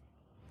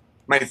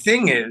 My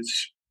thing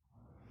is,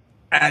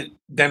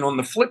 then on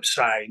the flip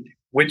side,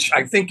 which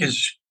I think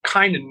is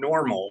kind of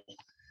normal,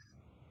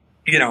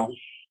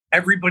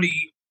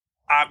 everybody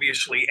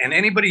obviously, and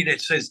anybody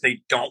that says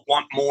they don't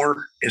want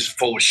more is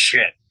full of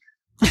shit.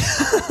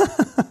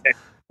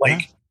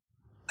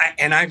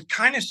 And I've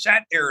kind of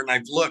sat there and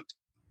I've looked,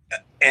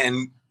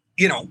 and,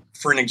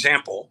 for an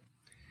example,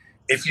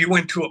 if you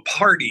went to a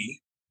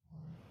party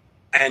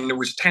and there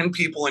was 10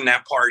 people in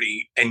that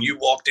party and you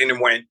walked in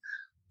and went,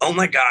 oh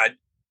my God,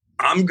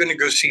 I'm going to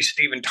go see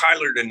Steven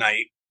Tyler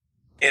tonight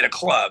at a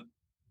club,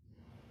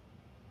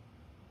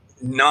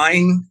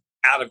 9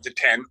 out of the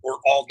 10 or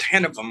all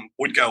 10 of them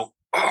would go,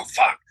 oh,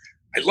 fuck,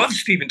 I love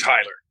Steven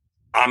Tyler.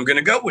 I'm going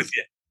to go with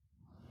you.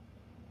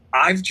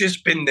 I've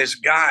just been this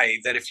guy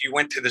that if you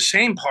went to the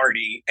same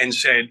party and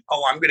said,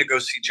 oh, I'm going to go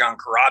see John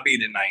Corabi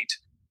tonight,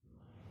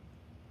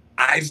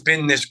 I've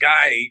been this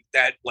guy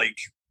that like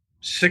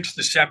 6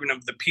 to 7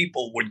 of the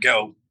people would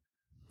go,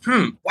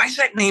 why does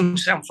that name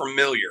sound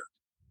familiar?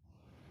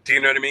 Do you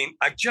know what I mean?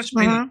 I've just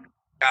been a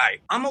guy.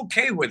 I'm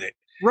okay with it.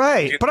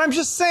 Right. But I'm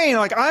just saying,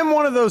 like, I'm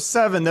one of those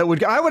 7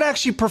 that I would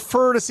actually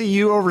prefer to see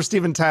you over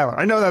Steven Tyler.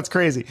 I know that's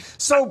crazy.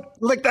 So,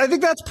 like, I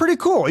think that's pretty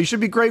cool. You should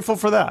be grateful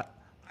for that.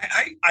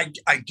 I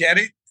get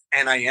it.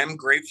 And I am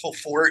grateful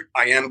for it.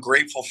 I am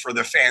grateful for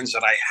the fans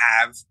that I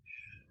have.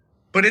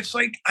 But it's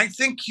like, I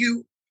think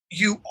you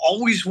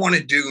always want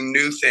to do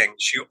new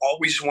things. You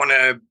always want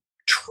to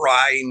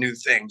try new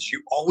things.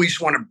 You always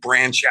want to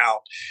branch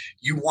out.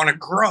 You want to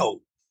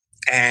grow.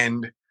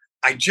 And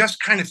I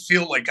just kind of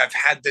feel like I've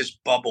had this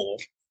bubble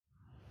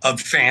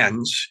of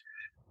fans,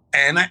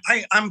 and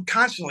I'm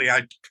constantly,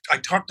 I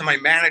talk to my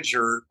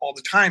manager all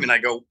the time and I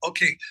go,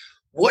 okay,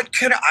 what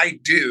could I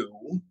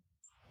do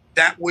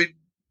that would,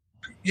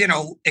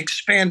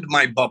 expand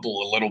my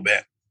bubble a little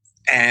bit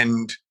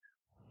and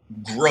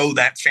grow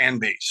that fan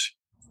base?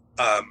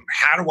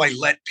 How do I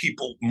let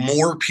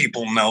more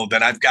people know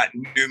that I've got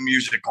new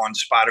music on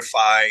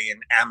Spotify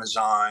and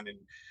Amazon and,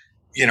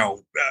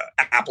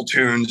 Apple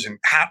Tunes, and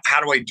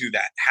how do I do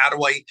that? How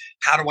do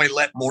I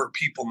let more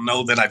people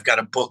know that I've got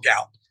a book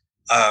out?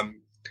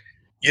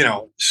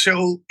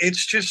 So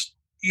it's just,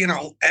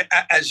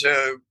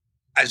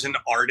 as an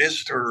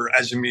artist or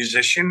as a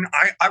musician,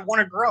 I want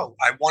to grow.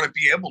 I want to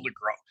be able to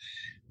grow.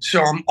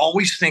 So I'm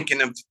always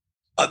thinking of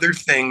other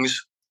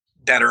things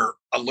that are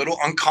a little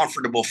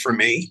uncomfortable for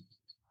me.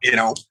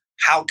 How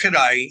could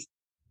I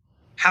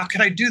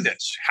do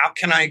this? How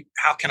can I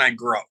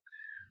grow?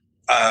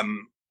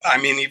 I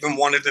mean, even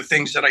one of the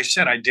things that I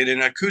said, I did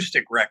an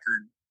acoustic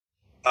record,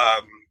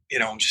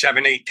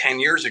 7, 8, 10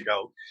 years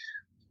ago.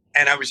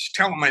 And I was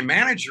telling my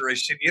manager, I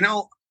said,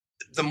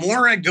 the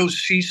more I go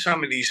see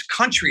some of these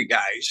country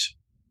guys,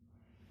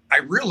 I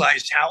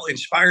realized how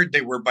inspired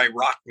they were by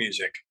rock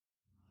music.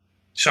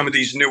 Some of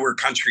these newer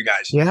country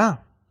guys. Yeah.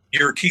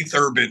 Your Keith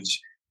Urbans,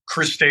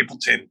 Chris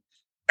Stapleton,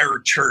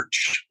 Eric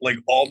Church, like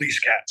all these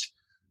cats.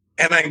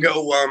 And I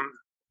go,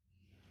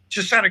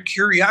 just out of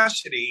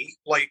curiosity,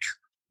 like,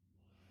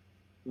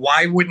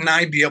 why wouldn't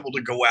I be able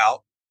to go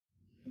out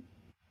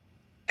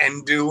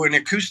and do an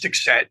acoustic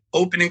set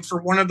opening for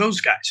one of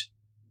those guys?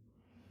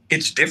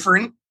 It's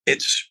different.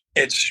 It's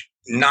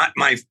not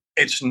my,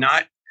 and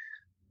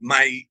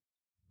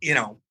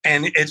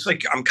it's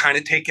like, I'm kind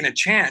of taking a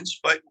chance,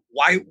 but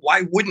why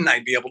wouldn't I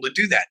be able to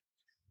do that?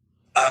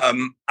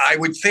 I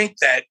would think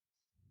that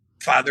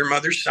Father,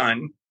 Mother,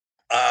 Son,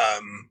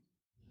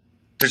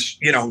 there's,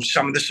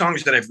 some of the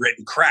songs that I've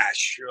written,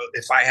 Crash,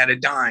 If I Had a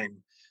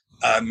Dime,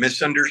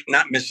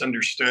 not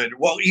Misunderstood.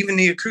 Well, even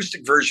the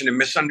acoustic version of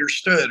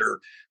Misunderstood or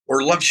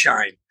Love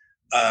Shine,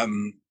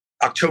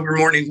 October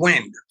Morning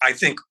Wind. I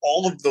think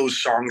all of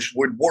those songs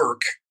would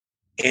work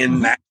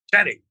in that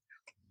setting.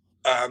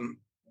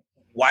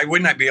 Why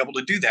wouldn't I be able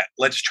to do that?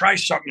 Let's try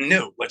something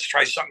new. Let's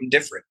try something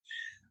different.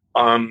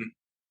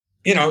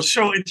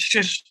 So it's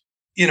just,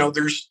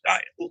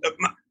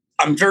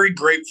 I'm very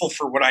grateful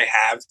for what I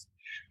have.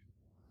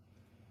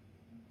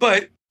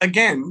 But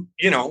again,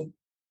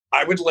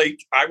 I would like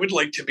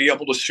to be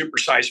able to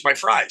supersize my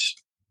fries,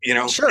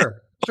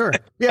 Sure.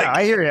 Yeah,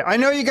 I hear you. I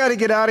know you got to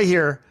get out of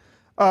here.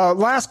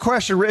 Last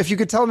question. If you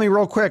could tell me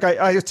real quick,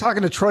 I was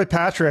talking to Troy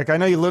Patrick. I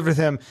know you lived with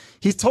him.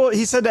 He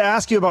said to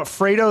ask you about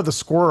Fredo the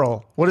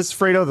squirrel. What is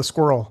Fredo the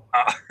squirrel?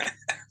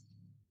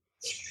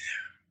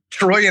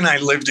 Troy and I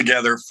lived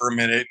together for a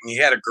minute, and he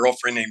had a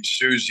girlfriend named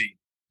Susie.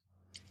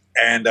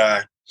 And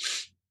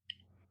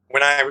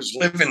when I was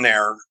living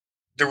there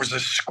was a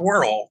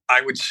squirrel.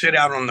 I would sit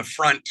out on the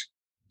front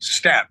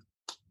step,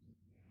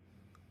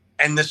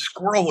 and the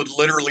squirrel would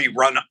literally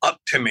run up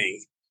to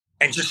me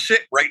and just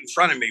sit right in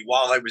front of me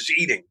while I was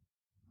eating.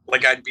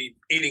 Like I'd be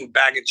eating a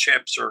bag of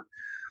chips or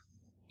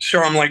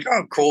So I'm like,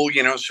 oh, cool.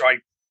 So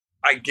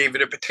I gave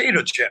it a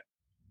potato chip.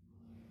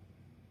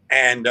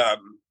 And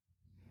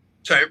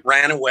so it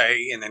ran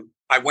away. And then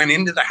I went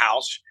into the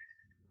house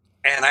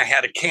and I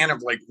had a can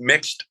of like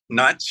mixed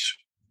nuts.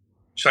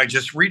 So I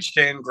just reached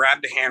in,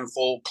 grabbed a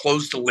handful,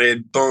 closed the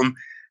lid, boom.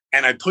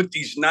 And I put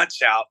these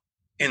nuts out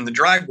in the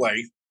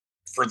driveway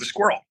for the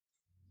squirrel.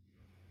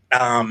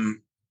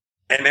 And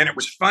then it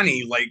was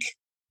funny, like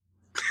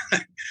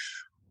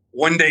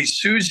one day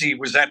Susie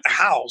was at the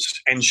house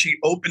and she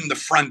opened the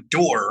front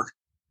door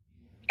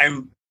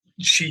and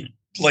she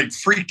like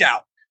freaked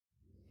out.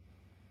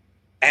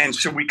 And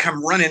so we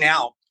come running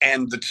out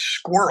and the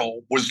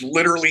squirrel was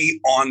literally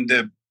on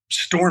the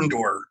storm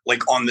door,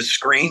 like on the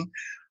screen,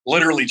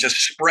 literally just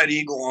spread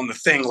eagle on the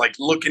thing, like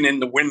looking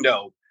in the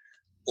window,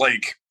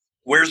 like,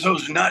 where's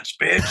those nuts,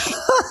 bitch?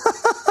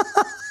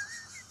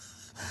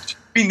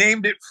 We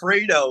named it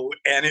Fredo,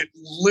 and it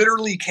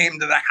literally came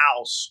to the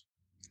house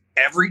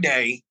every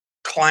day,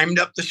 climbed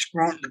up the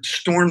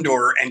storm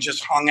door, and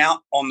just hung out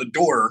on the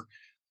door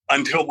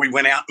until we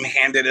went out and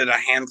handed it a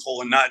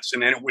handful of nuts,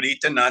 and then it would eat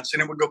the nuts,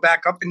 and it would go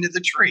back up into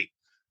the tree.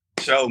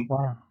 So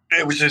wow.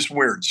 It was just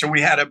weird. So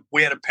we had a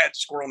pet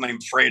squirrel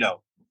named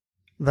Fredo.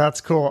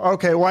 That's cool.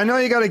 Okay. Well, I know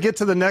you got to get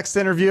to the next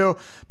interview.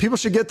 People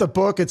should get the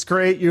book. It's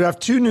great. You have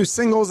 2 new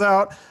singles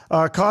out,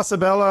 Casa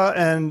Bella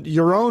and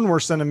Your Own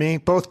Worst Enemy,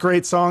 both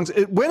great songs.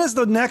 When is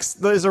the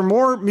next, is there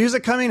more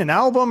music coming, an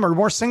album or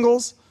more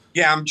singles?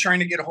 Yeah, I'm trying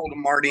to get a hold of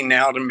Marty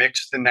now to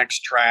mix the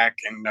next track.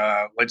 And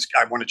I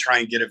want to try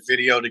and get a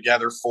video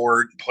together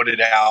for it and put it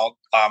out.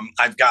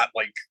 I've got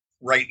like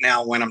right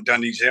now when I'm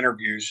done these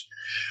interviews,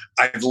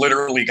 I've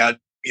literally got,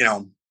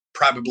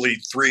 probably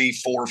 3,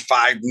 4,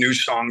 5 new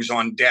songs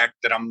on deck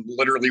that I'm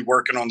literally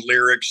working on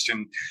lyrics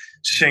and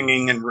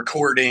singing and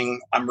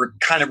recording. I'm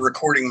kind of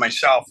recording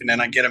myself, and then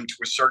I get them to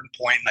a certain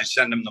point and I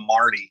send them to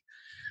Marty.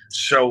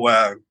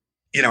 So,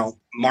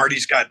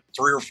 Marty's got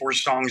 3 or 4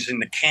 songs in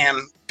the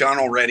can done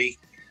already.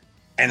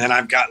 And then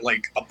I've got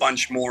like a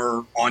bunch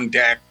more on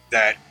deck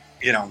that,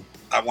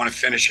 I want to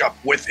finish up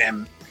with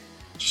him.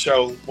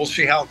 So we'll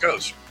see how it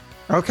goes.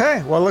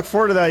 Okay. Well, I look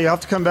forward to that. You'll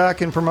have to come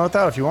back and promote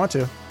that if you want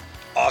to.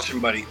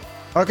 Awesome, buddy.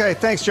 Okay.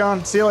 Thanks,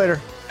 John. See you later.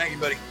 Thank you,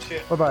 buddy. See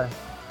you. Bye-bye.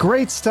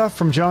 Great stuff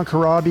from John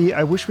Corabi.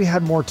 I wish we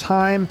had more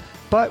time,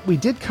 but we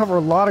did cover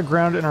a lot of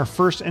ground in our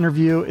first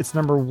interview. It's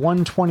number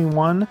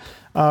 121.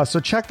 So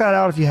check that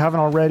out if you haven't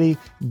already.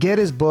 Get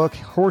his book,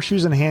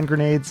 Horseshoes and Hand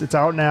Grenades. It's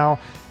out now.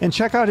 And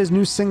check out his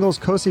new singles,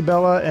 Casa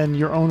Bella and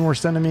Your Own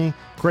Worst Enemy.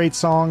 Great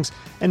songs.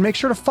 And make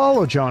sure to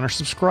follow John or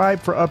subscribe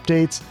for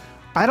updates.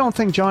 I don't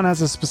think John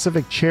has a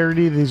specific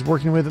charity that he's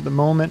working with at the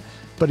moment,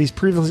 but he's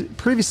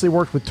previously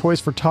worked with Toys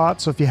for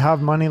Tots. So if you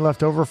have money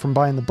left over from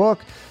buying the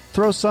book,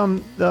 throw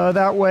some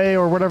that way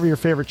or whatever your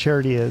favorite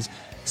charity is.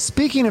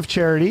 Speaking of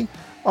charity,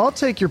 I'll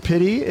take your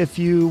pity. If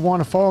you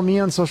want to follow me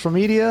on social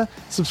media,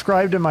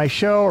 subscribe to my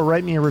show, or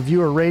write me a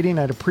review or rating,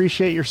 I'd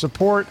appreciate your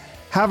support.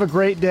 Have a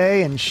great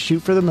day and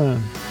shoot for the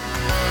moon.